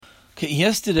Okay,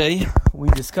 yesterday we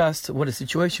discussed what a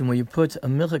situation where you put a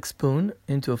milchik spoon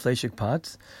into a fleshik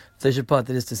pot. Fleshik pot,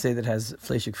 that is to say, that has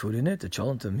fleshik food in it, a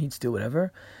cholent, a meat stew,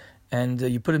 whatever. And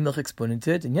you put a milchik spoon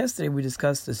into it. And yesterday we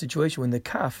discussed the situation when the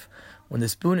kaf, when the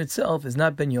spoon itself is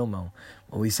not ben yomo.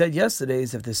 What we said yesterday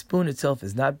is if the spoon itself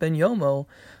is not ben yomo,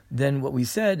 then what we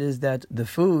said is that the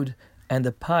food and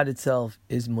the pot itself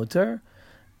is mutter,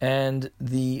 and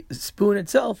the spoon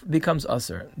itself becomes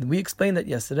asr. We explained that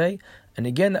yesterday, and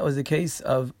again that was the case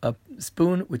of a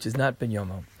spoon which is not ben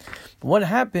yomo. But what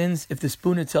happens if the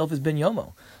spoon itself is ben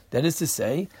yomo? That is to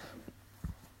say,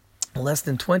 less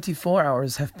than 24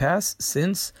 hours have passed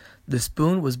since the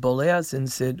spoon was bolea,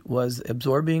 since it was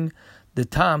absorbing the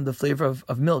tam, the flavor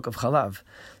of milk, of chalav.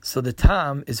 So the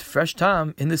tam is fresh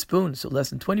tam in the spoon. So less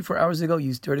than 24 hours ago,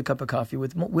 you stirred a cup of coffee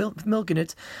with milk in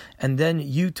it, and then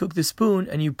you took the spoon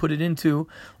and you put it into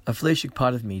a fleshik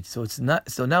pot of meat. So it's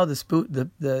not. So now the spoon,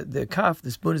 the kaf,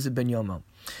 the spoon is a ben yomo.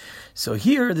 So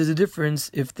here, there's a difference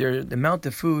if the amount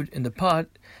of food in the pot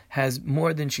has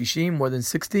more than shishim, more than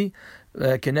 60,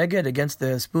 keneged against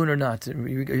the spoon or not.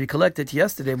 We collected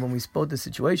yesterday when we spoke the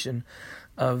situation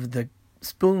of the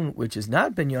spoon which is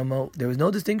not ben yomo. There was no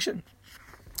distinction.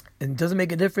 It doesn't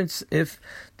make a difference if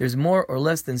there's more or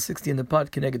less than 60 in the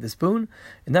pot connected the spoon.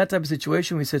 In that type of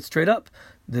situation, we said straight up,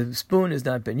 the spoon is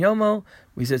not ben yomo.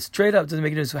 We said straight up, it doesn't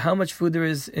make a difference how much food there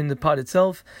is in the pot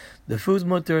itself. The food's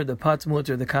mutter, the pot's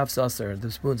mutter, the kaf's asr, the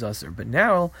spoon's asr. But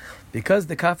now, because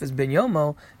the kaf is ben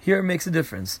yomo, here it makes a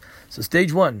difference. So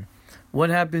stage one, what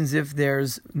happens if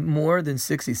there's more than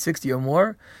 60 or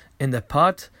more in the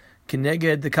pot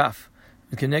connected the kaf?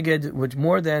 Keneged, which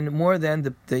more than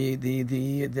the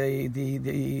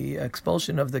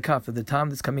expulsion of the kaf, of the tam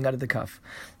that's coming out of the kaf.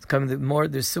 It's coming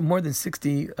there's more than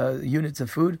 60 units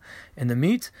of food in the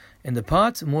meat, in the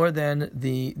pot, more than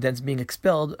that's being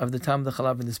expelled of the tam, the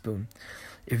chalav, in the spoon.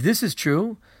 If this is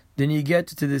true, then you get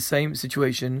to the same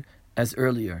situation as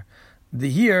earlier.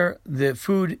 Here the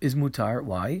food is mutar.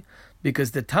 Why?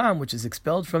 Because the tam, which is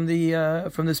expelled from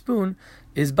the spoon,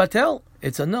 is batel.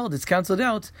 It's annulled. It's cancelled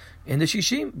out in the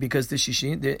shishim, because the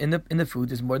shishim in the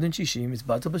food is more than shishim. It's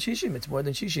batel b'shishim. It's more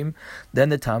than shishim than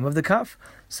the tam of the kaf.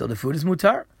 So the food is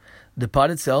mutar. The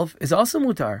pot itself is also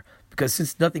mutar, because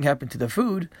since nothing happened to the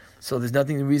food, so there's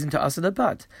nothing reason to asr the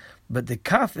pot. But the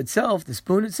kaf itself, the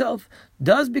spoon itself,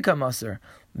 does become asr,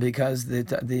 because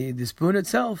the spoon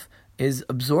itself is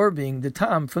absorbing the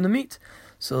tam from the meat.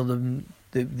 So the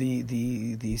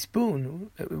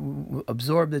spoon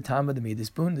absorbed the tam of the meat. The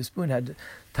spoon had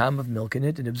tam of milk in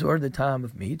it, and absorbed the tam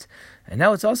of meat, and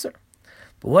now it's asr.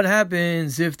 But what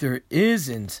happens if there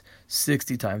isn't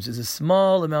 60 times? There's a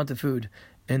small amount of food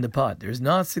in the pot. There's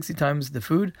not 60 times the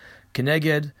food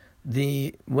keneged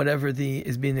whatever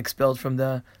is being expelled from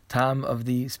the tam of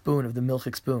the spoon, of the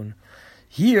milchik spoon.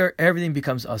 Here everything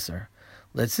becomes asr.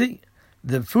 Let's see.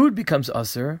 The food becomes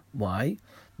asr. Why?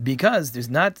 Because there's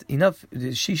not enough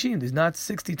shishim, there's not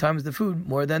 60 times the food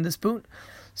more than the spoon.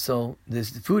 So the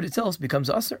food itself becomes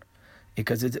asr,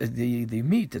 because it's the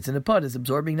meat that's in the pot is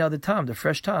absorbing now the tam, the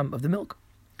fresh tam of the milk.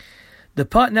 The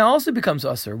pot now also becomes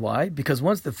asr. Why? Because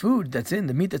once the food that's in,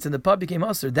 the meat that's in the pot became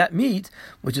asr, that meat,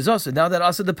 which is asr, now that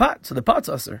asr the pot, so the pot's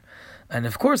asr. And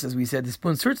of course, as we said, the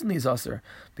spoon certainly is asr,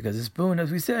 because the spoon, as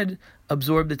we said,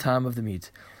 absorbed the tam of the meat.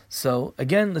 So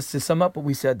again, let's just sum up what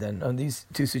we said then on these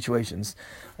two situations.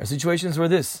 Our situations were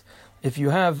this: if you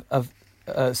have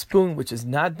a spoon which is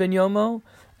not ben yomo,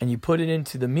 and you put it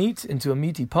into the meat, into a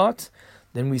meaty pot,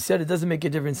 then we said it doesn't make a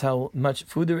difference how much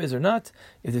food there is or not,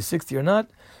 if there's 60 or not.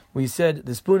 We said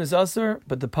the spoon is asr,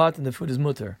 but the pot and the food is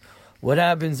mutter. What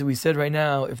happens? We said right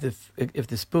now, if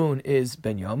the spoon is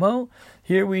ben yomo,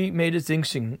 here we made a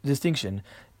distinction.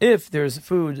 If there's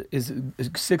food is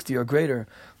 60 or greater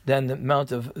than the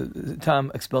amount of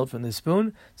tam expelled from the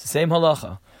spoon, it's the same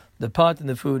halacha. The pot and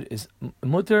the food is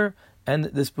mutter, and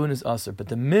the spoon is asr. But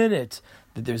the minute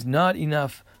that there's not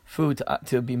enough food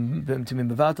to be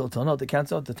mevatel, to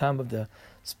cancel out the tam of the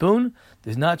spoon,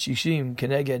 there's not shishim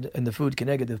keneged in the food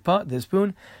keneged the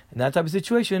spoon. In that type of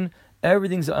situation,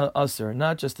 everything's asr,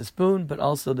 not just the spoon, but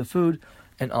also the food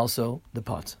and also the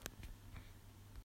pot.